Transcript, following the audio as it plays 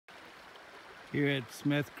Here at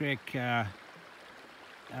Smith Creek,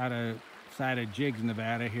 outside of Jiggs,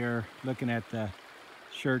 Nevada, here looking at the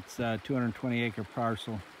Shirt's 220 acre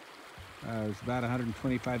parcel. There's about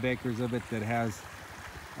 125 acres of it that has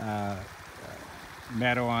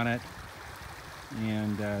meadow on it,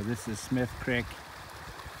 and this is Smith Creek.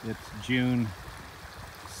 It's June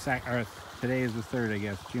 2nd, or today is the 3rd, I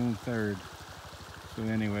guess, June 3rd. So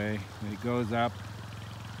anyway, it goes up.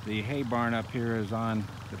 The hay barn up here is on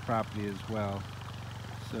the property as well.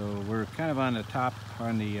 So we're kind of on the top,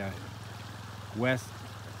 on the west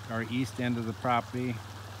or east end of the property,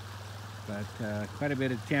 but quite a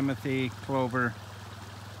bit of timothy, clover,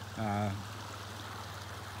 and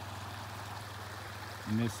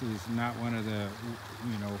this is not one of the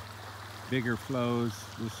bigger flows.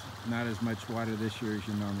 This not as much water this year as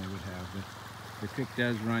you normally would have, but the creek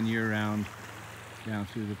does run year-round down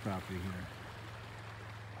through the property here.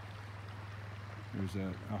 There's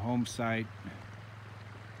a home site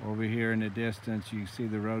over here in the distance. You see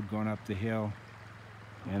the road going up the hill,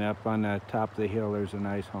 and up on the top of the hill there's a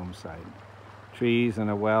nice home site. Trees and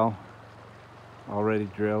a well already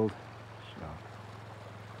drilled.